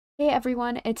Hey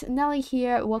everyone, it's Nelly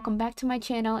here. Welcome back to my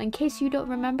channel. In case you don't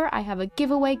remember, I have a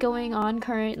giveaway going on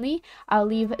currently. I'll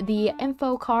leave the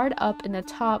info card up in the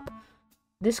top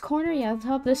this corner, the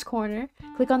top this corner.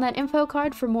 Click on that info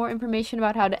card for more information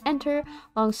about how to enter.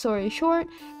 Long story short,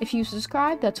 if you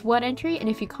subscribe, that's one entry, and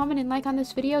if you comment and like on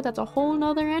this video, that's a whole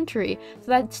nother entry. So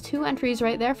that's two entries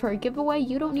right there for a giveaway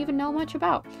you don't even know much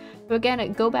about. So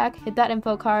again, go back, hit that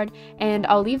info card, and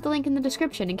I'll leave the link in the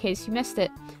description in case you missed it.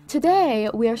 Today,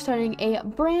 we are starting a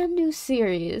brand new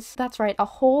series. That's right, a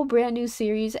whole brand new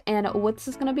series, and what's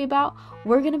this gonna be about?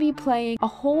 We're gonna be playing a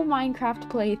whole Minecraft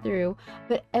playthrough,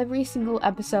 but every single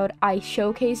episode I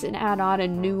showcase and add on a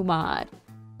new mod.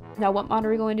 Now what mod are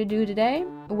we going to do today?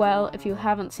 Well, if you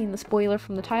haven't seen the spoiler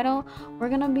from the title, we're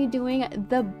gonna be doing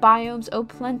the Biomes O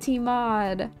Plenty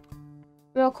mod.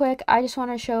 Real quick, I just want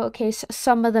to showcase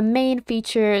some of the main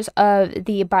features of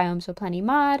the Biomes O Plenty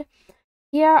mod.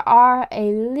 Here are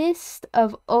a list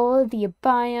of all the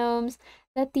biomes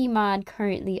that the mod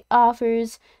currently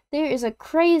offers. There is a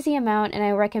crazy amount, and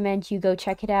I recommend you go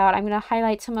check it out. I'm going to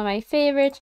highlight some of my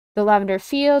favorites. The lavender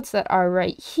fields that are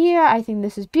right here. I think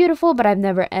this is beautiful, but I've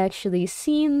never actually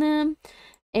seen them.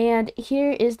 And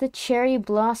here is the cherry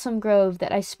blossom grove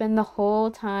that I spend the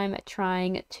whole time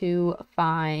trying to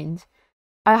find.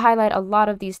 I highlight a lot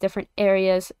of these different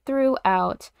areas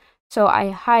throughout, so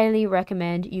I highly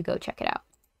recommend you go check it out.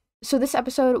 So this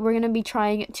episode, we're going to be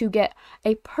trying to get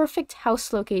a perfect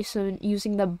house location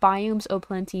using the Biomes O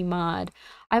Plenty mod.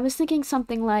 I was thinking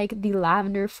something like the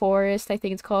Lavender Forest, I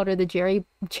think it's called, or the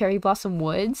Cherry Blossom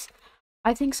Woods.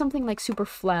 I think something like super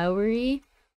flowery.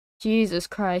 Jesus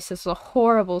Christ, this is a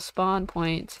horrible spawn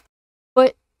point.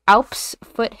 But Alps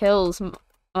Foothills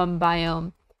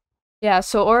biome. Yeah,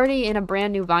 so already in a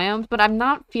brand new biome, but I'm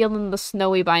not feeling the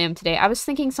snowy biome today. I was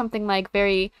thinking something like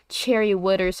very cherry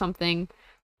wood or something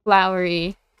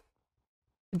flowery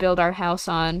to build our house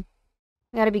on.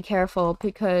 I gotta be careful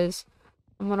because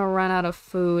I'm gonna run out of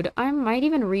food. I might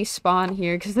even respawn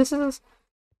here because this is...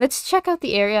 Let's check out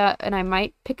the area and I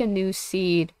might pick a new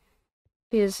seed.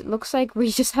 Because it looks like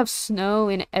we just have snow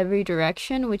in every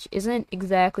direction, which isn't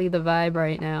exactly the vibe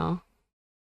right now.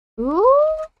 Ooh!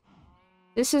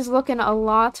 This is looking a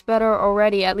lot better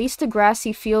already. At least a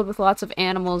grassy field with lots of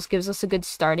animals gives us a good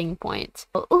starting point.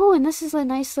 Oh, and this is a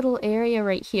nice little area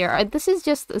right here. This is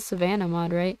just the Savannah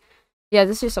mod, right? Yeah,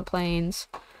 this is just a plains.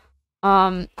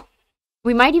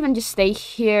 We might even just stay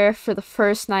here for the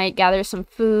first night, gather some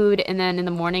food, and then in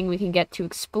the morning we can get to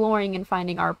exploring and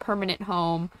finding our permanent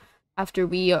home after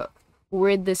we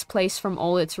rid this place from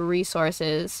all its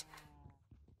resources.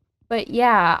 But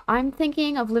yeah, I'm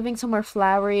thinking of living somewhere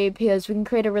flowery because we can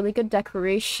create a really good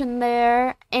decoration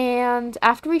there. And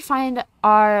after we find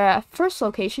our first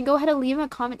location, go ahead and leave a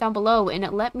comment down below and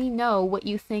let me know what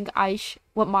you think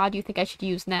what mod you think I should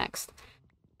use next.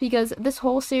 Because this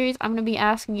whole series, I'm going to be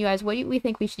asking you guys what do we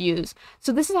think we should use.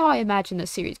 So this is how I imagine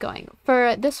this series going.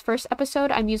 For this first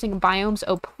episode, I'm using Biomes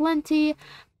O Plenty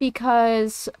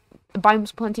because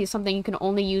Biomes O Plenty is something you can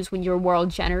only use when you're world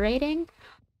generating.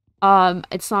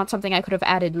 It's not something I could have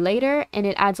added later, and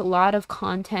it adds a lot of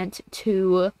content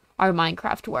to our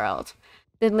Minecraft world.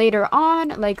 Then later on,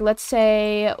 like let's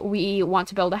say we want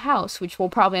to build a house, which we'll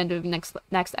probably end up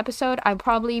next episode, I'd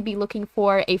probably be looking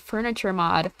for a furniture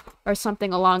mod or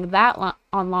something along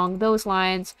those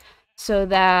lines, so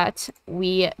that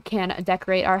we can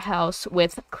decorate our house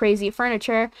with crazy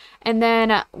furniture. And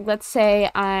then let's say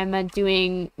I'm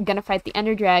gonna fight the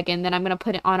Ender Dragon, then I'm gonna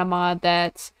put it on a mod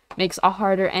that makes a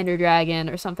harder Ender Dragon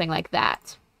or something like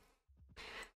that.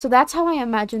 So that's how I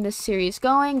imagine this series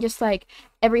going. Just like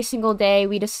every single day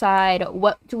we decide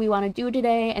what do we want to do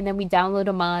today, and then we download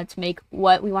a mod to make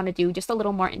what we want to do just a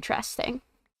little more interesting.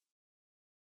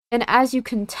 And as you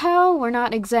can tell, we're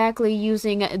not exactly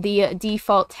using the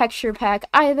default texture pack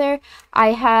either.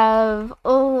 I have,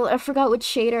 I forgot what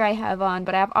shader I have on,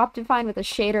 but I have Optifine with a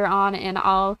shader on, and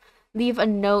I'll leave a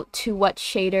note to what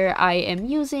shader I am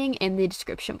using in the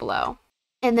description below.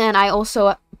 And then I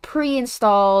also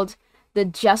pre-installed the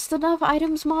Just Enough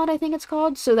Items mod, I think it's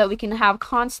called, so that we can have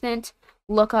constant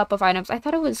lookup of items. I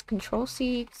thought it was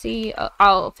Control-C.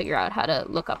 I'll figure out how to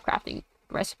look up crafting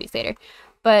recipes later.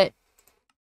 But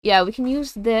yeah, we can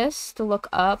use this to look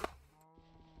up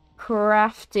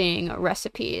crafting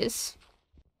recipes.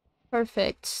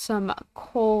 Perfect. Some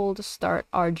coal to start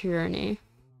our journey.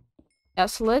 Yeah,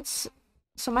 so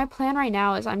my plan right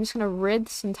now is I'm just gonna rid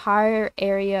this entire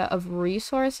area of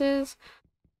resources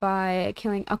by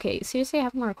killing... Okay, seriously, I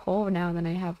have more coal now than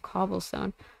I have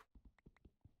cobblestone.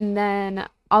 And then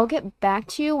I'll get back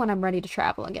to you when I'm ready to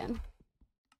travel again.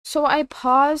 So I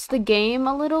paused the game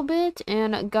a little bit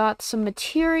and got some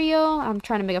material. I'm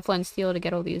trying to make a flint and steel to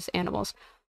get all these animals.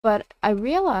 But I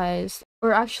realized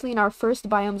we're actually in our first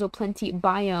Biomes O Plenty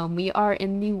biome. We are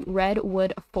in the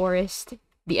redwood forest,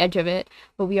 the edge of it,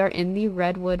 but we are in the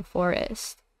redwood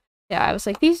forest. Yeah, I was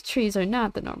like, these trees are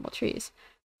not the normal trees.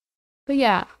 But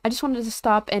yeah, I just wanted to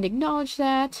stop and acknowledge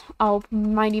that.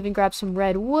 Might even grab some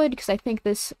red wood because I think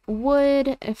this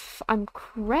wood, if I'm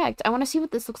correct, I want to see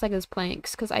what this looks like as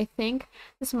planks because I think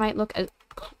this might look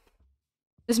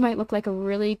like a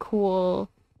really cool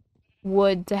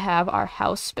wood to have our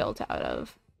house built out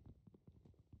of.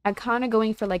 I'm kind of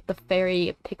going for like the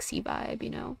fairy pixie vibe, you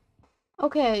know?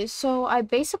 Okay, so I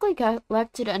basically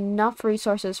collected enough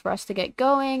resources for us to get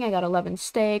going. I got 11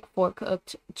 steak, 4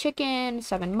 cooked chicken,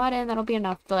 7 mutton. That'll be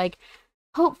enough to like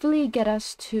hopefully get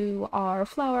us to our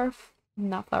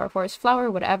not flower forest,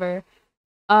 flower whatever.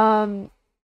 I'm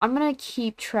gonna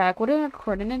keep track. What are our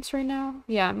coordinates right now?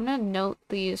 Yeah, I'm gonna note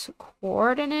these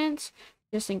coordinates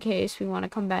just in case we want to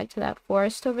come back to that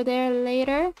forest over there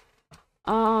later.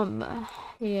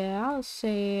 Yeah, I'll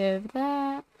save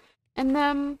that. And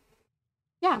then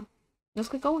yeah, let's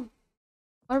get going.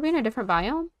 Are we in a different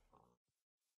biome?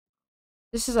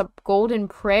 This is a golden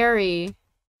prairie.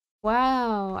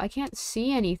 Wow, I can't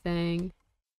see anything.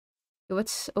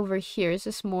 What's over here? Is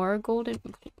this more golden?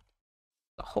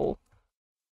 A hole.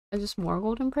 Is this more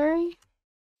golden prairie?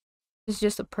 It's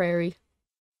just a prairie.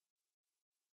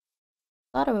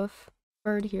 A lot of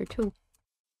bird here too.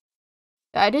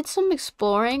 I did some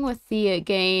exploring with the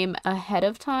game ahead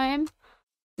of time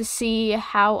to see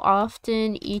how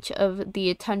often each of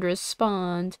the tundras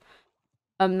spawned.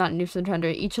 Not New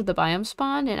Tundra, each of the biomes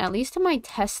spawned, and at least in my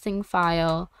testing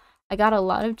file, I got a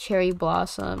lot of cherry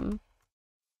blossom,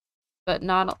 but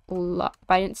not a lot.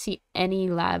 I didn't see any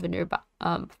lavender,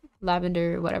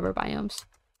 lavender whatever biomes.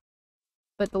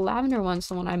 But the lavender one's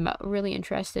the one I'm really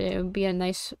interested in. It would be a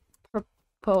nice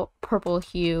purple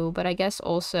hue, but I guess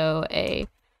also a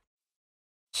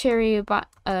cherry wood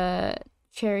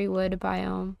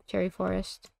biome, cherry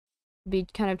forest. Would be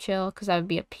kind of chill because that would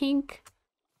be a pink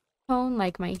tone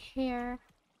like my hair.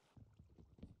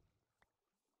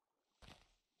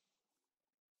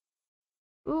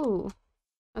 Ooh,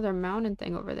 another mountain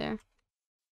thing over there.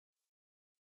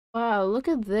 Wow, look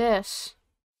at this.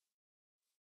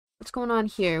 What's going on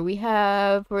here?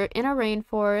 We're in a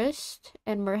rainforest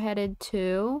and we're headed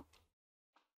to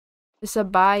this a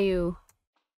bayou.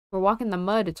 We're walking the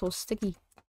mud, it's all sticky.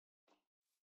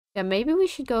 Yeah, maybe we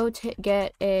should go to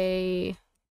get a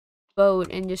boat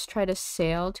and just try to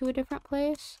sail to a different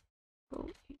place. Oh,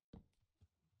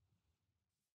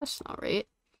 that's not right.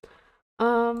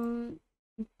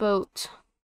 Boat.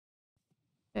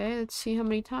 Okay, let's see how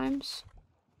many times.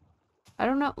 I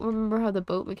don't remember how the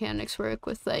boat mechanics work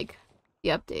with like the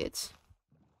updates.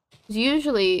 'Cause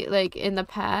usually, like in the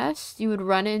past, you would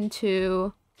run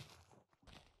into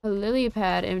a lily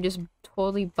pad and just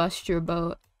totally bust your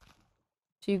boat.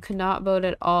 So you could not boat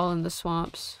at all in the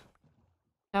swamps.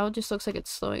 Now it just looks like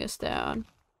it's slowing us down.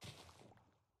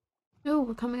 Oh,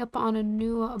 we're coming up on a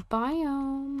new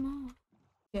biome.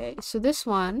 Okay, so this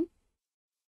one.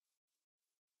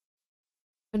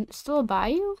 And it's still a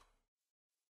bayou?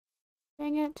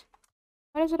 Dang it.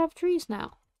 Why does it have trees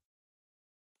now?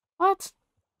 What?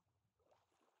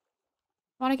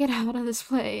 I want to get out of this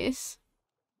place.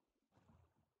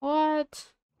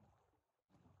 What?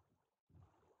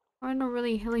 We're in a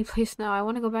really hilly place now. I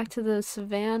want to go back to the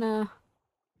savannah.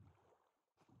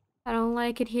 I don't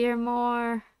like it here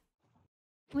more.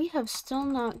 We have still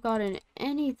not gotten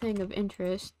anything of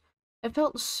interest. It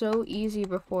felt so easy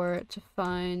before to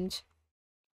find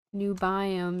new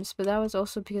biomes, but that was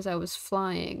also because I was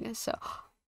flying, so...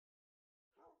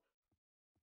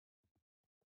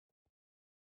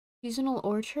 Seasonal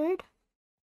orchard?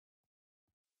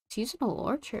 Seasonal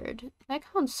orchard? That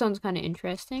sounds kind of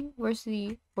interesting. Where's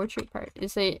the orchard part?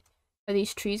 Are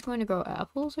these trees going to grow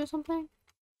apples or something?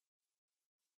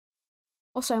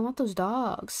 Also, I want those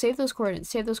dogs. Save those coordinates.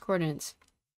 Save those coordinates.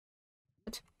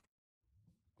 What?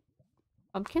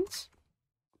 Pumpkins?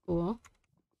 Cool.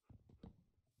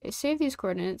 Okay, save these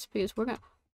coordinates because we're gonna...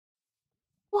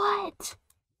 What?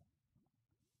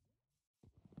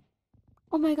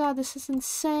 Oh my god, this is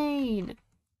insane.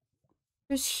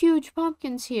 There's huge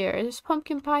pumpkins here. There's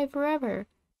pumpkin pie forever.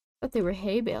 I thought they were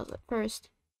hay bales at first.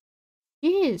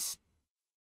 Jeez.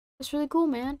 That's really cool,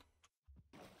 man.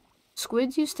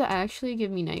 Squids used to actually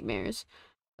give me nightmares.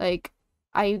 Like,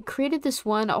 I created this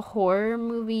one horror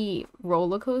movie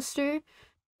roller coaster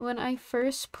when I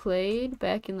first played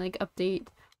back in like update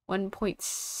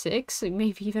 1.6, like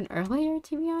maybe even earlier,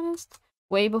 to be honest.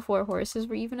 Way before horses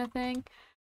were even a thing.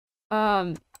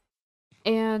 And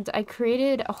I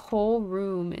created a whole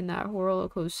room in that roller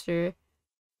coaster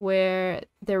where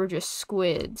there were just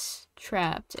squids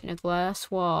trapped in a glass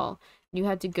wall. You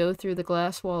had to go through the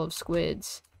glass wall of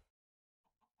squids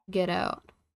to get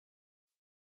out.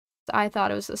 I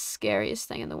thought it was the scariest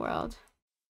thing in the world.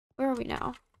 Where are we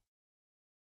now?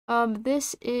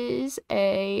 This is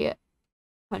a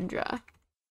tundra.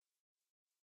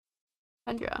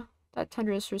 Tundra. That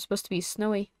tundra is supposed to be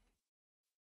snowy.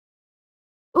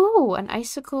 Ooh, an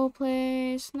icicle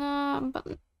place. Nah,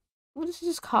 but what is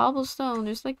this cobblestone?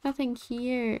 There's like nothing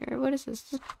here. What is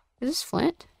this? Is this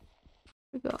flint?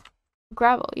 Here we go.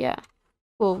 Gravel, yeah.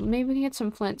 Well, maybe we can get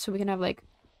some flint so we can have like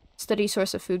steady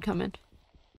source of food coming.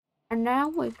 And now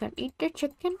we can eat the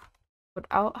chicken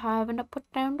without having to put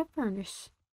down the furnace.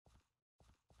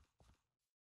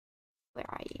 Where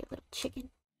are you, little chicken?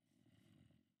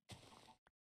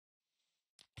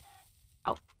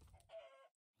 Oh.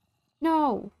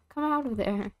 No! Come out of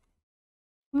there.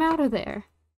 Come out of there.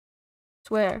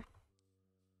 Swear.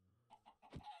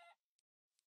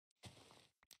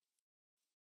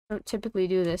 I don't typically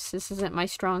do this. This isn't my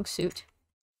strong suit.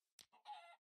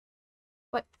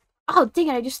 What? Oh, dang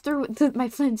it. I just threw my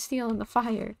flint and steel in the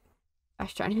fire.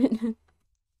 Gosh darn it.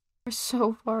 We're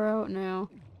so far out now.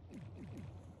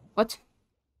 What?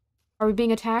 Are we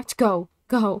being attacked? Go.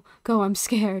 Go. Go. I'm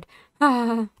scared.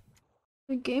 Ah.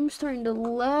 The game's starting to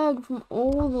lag from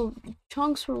all the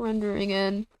chunks we're rendering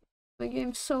in. My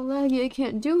game's so laggy I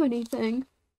can't do anything.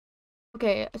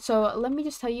 Okay, so let me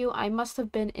just tell you, I must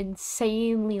have been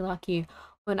insanely lucky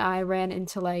when I ran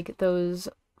into like those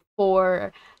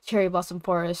 4 cherry blossom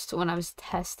forests when I was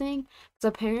testing. Because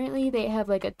apparently they have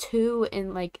like a 2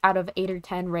 in like out of 8 or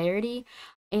 10 rarity.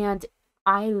 And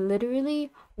I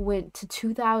literally went to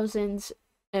 2000s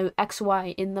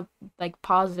XY in the like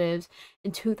positives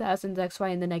and 2000s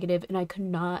XY in the negative, and I could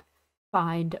not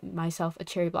find myself a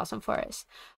cherry blossom forest.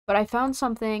 But I found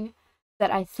something that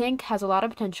I think has a lot of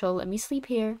potential. Let me sleep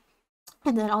here,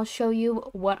 and then I'll show you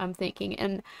what I'm thinking.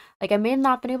 And like I may have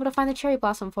not been able to find the cherry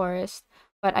blossom forest,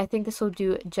 but I think this will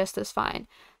do just as fine.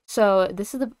 So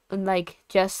this is the like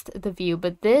just the view,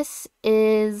 but this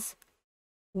is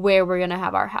where we're gonna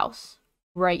have our house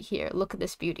right here. Look at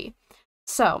this beauty.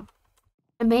 So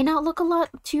it may not look a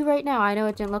lot to you right now. I know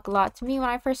it didn't look a lot to me when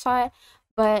I first saw it,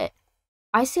 but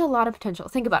I see a lot of potential.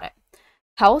 Think about it.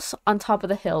 House on top of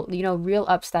the hill, you know, real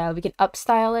upstyle. We can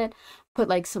upstyle it, put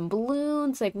like some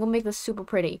balloons, like we'll make this super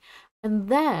pretty. And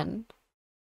then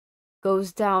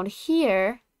goes down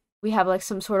here, we have like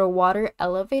some sort of water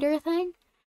elevator thing,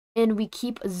 and we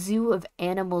keep a zoo of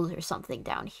animals or something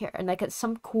down here, and like it's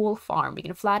some cool farm. We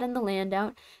can flatten the land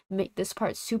out, make this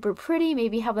part super pretty,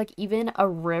 maybe have like even a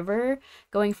river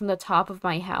going from the top of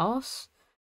my house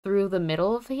through the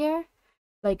middle of here,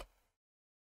 like.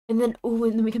 And then, ooh,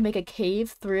 and then we can make a cave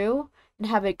through and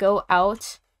have it go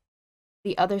out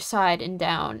the other side and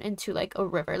down into like a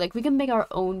river. Like we can make our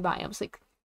own biomes. Like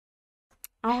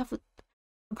the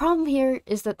problem here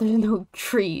is that there's no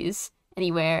trees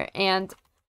anywhere. And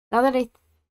now that I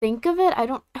think of it, I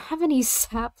don't have any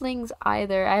saplings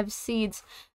either. I have seeds,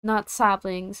 not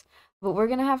saplings. But we're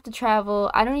gonna have to travel.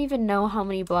 I don't even know how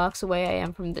many blocks away I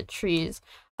am from the trees.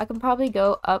 I can probably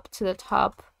go up to the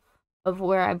top of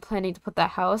where I'm planning to put the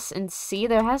house and see.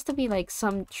 There has to be like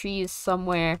some trees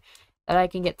somewhere that I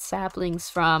can get saplings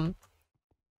from.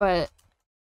 But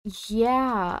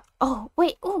yeah. Oh,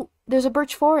 wait. Oh, there's a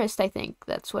birch forest, I think.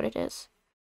 That's what it is.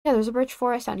 Yeah, there's a birch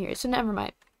forest down here. So never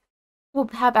mind. We'll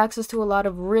have access to a lot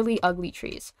of really ugly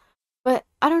trees. But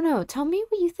I don't know. Tell me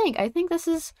what you think. I think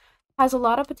this has a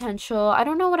lot of potential. I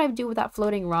don't know what I'd do with that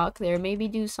floating rock there. Maybe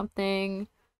do something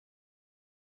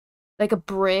like a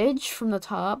bridge from the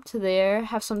top to there,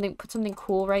 have something, put something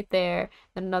cool right there,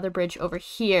 then another bridge over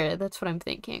here. That's what I'm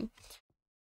thinking.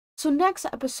 So next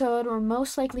episode, we're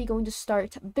most likely going to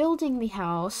start building the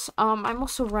house. I'm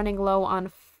also running low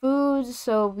on food,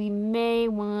 so we may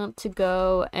want to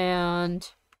go and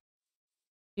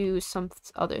do some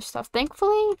other stuff.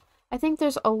 Thankfully, I think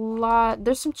there's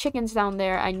some chickens down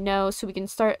there, I know, so we can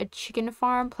start a chicken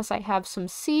farm, plus I have some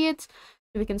seeds.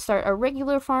 We can start a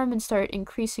regular farm and start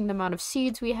increasing the amount of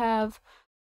seeds we have,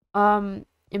 and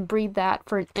breed that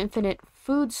for an infinite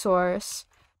food source.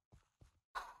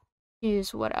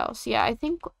 Is what else? Yeah, I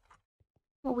think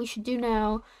what we should do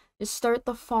now is start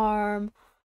the farm,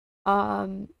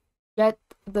 get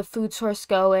the food source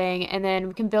going, and then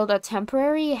we can build a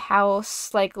temporary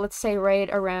house, like let's say right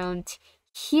around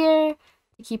here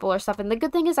to keep all our stuff. And the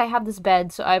good thing is I have this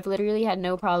bed, so I've literally had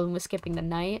no problem with skipping the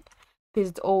night, because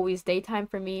it's always daytime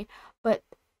for me. But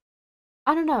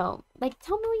I don't know, like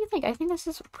tell me what you think. I think this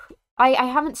is I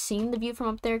haven't seen the view from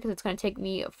up there because it's gonna take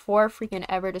me for freaking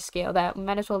ever to scale that. We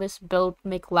might as well just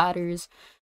make ladders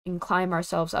and climb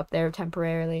ourselves up there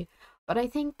temporarily. But I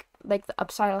think like the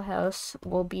upside house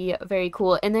will be very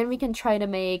cool. And then we can try to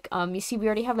make you see we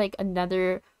already have like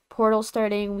another portal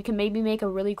starting. We can maybe make a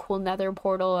really cool nether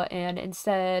portal, and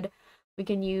instead we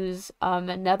can use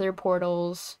nether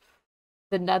portals,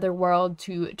 the nether world,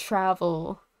 to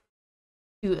travel,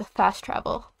 to fast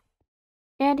travel.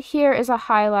 And here is a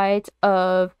highlight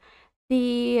of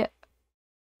the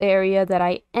area that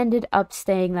I ended up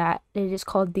staying at. It is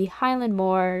called the Highland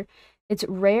Moor. Its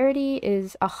rarity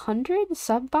is 100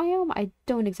 sub-biome. I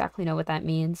don't exactly know what that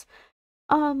means.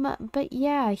 But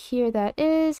yeah, here that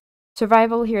is.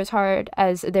 Survival here is hard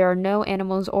as there are no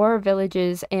animals or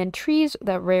villages and trees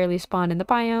that rarely spawn in the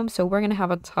biome, so we're gonna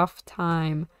have a tough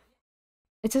time.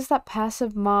 It says that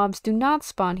passive mobs do not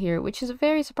spawn here, which is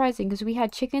very surprising because we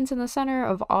had chickens in the center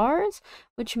of ours,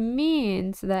 which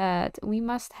means that we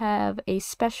must have a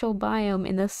special biome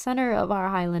in the center of our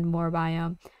Highland Moor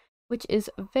biome, which is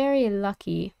very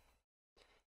lucky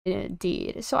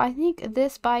indeed. So I think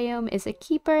this biome is a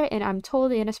keeper, and I'm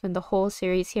totally gonna spend the whole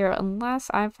series here unless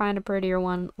I find a prettier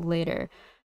one later.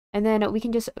 And then we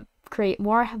can just create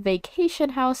more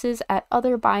vacation houses at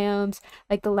other biomes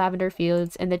like the lavender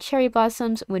fields and the cherry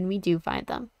blossoms when we do find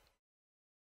them.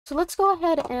 So let's go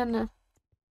ahead and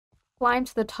climb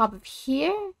to the top of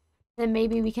here. Then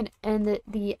maybe we can end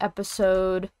the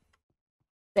episode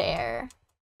there.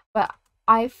 But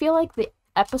I feel like the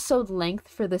episode length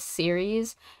for the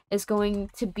series is going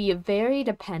to be very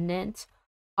dependent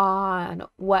on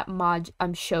what mod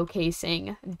I'm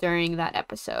showcasing during that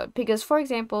episode. Because for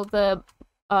example, the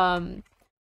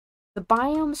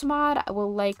biomes mod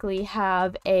will likely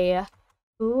have a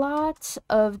lot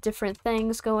of different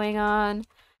things going on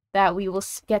that we will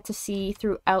get to see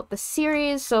throughout the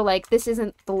series. So like this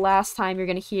isn't the last time you're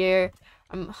gonna hear.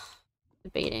 I'm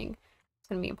debating. It's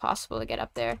gonna be impossible to get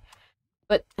up there.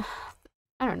 But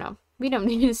I don't know. We don't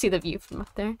need to see the view from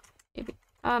up there. Maybe.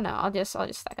 Oh no, I'll just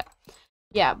stack up.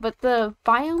 Yeah, but the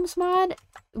biomes mod,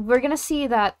 we're gonna see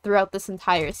that throughout this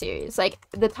entire series. Like,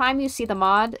 the time you see the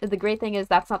mod, the great thing is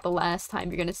that's not the last time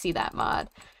you're gonna see that mod.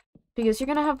 Because you're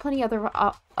gonna have plenty of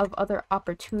other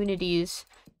opportunities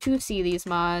to see these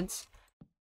mods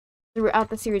throughout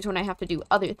the series when I have to do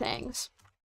other things.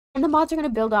 And the mods are gonna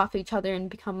build off each other and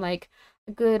become like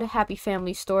a good, happy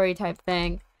family story type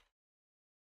thing.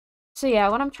 So yeah,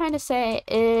 what I'm trying to say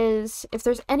is, if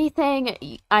there's anything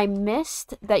I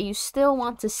missed that you still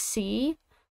want to see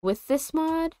with this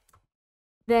mod,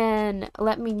 then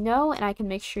let me know and I can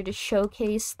make sure to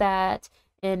showcase that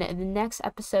in the next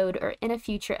episode or in a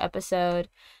future episode.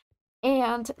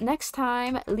 And next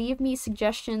time, leave me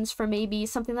suggestions for maybe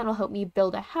something that'll help me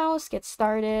build a house, get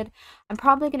started. I'm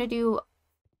probably gonna do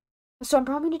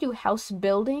house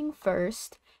building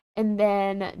first, and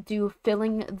then do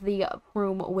filling the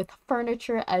room with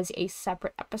furniture as a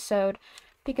separate episode,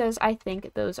 because I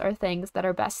think those are things that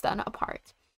are best done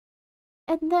apart.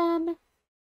 And then,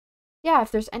 yeah,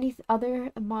 if there's any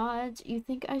other mods you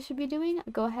think I should be doing,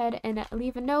 go ahead and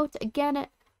leave a note. Again,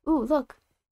 ooh, look,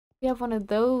 we have one of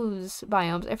those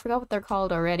biomes. I forgot what they're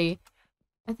called already.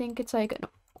 I think it's like an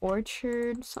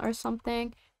orchard or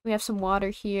something. We have some water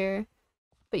here.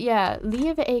 But yeah,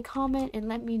 leave a comment and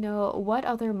let me know what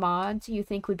other mods you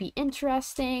think would be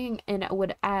interesting and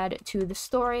would add to the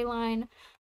storyline.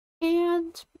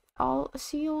 And I'll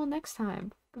see you all next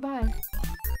time. Goodbye.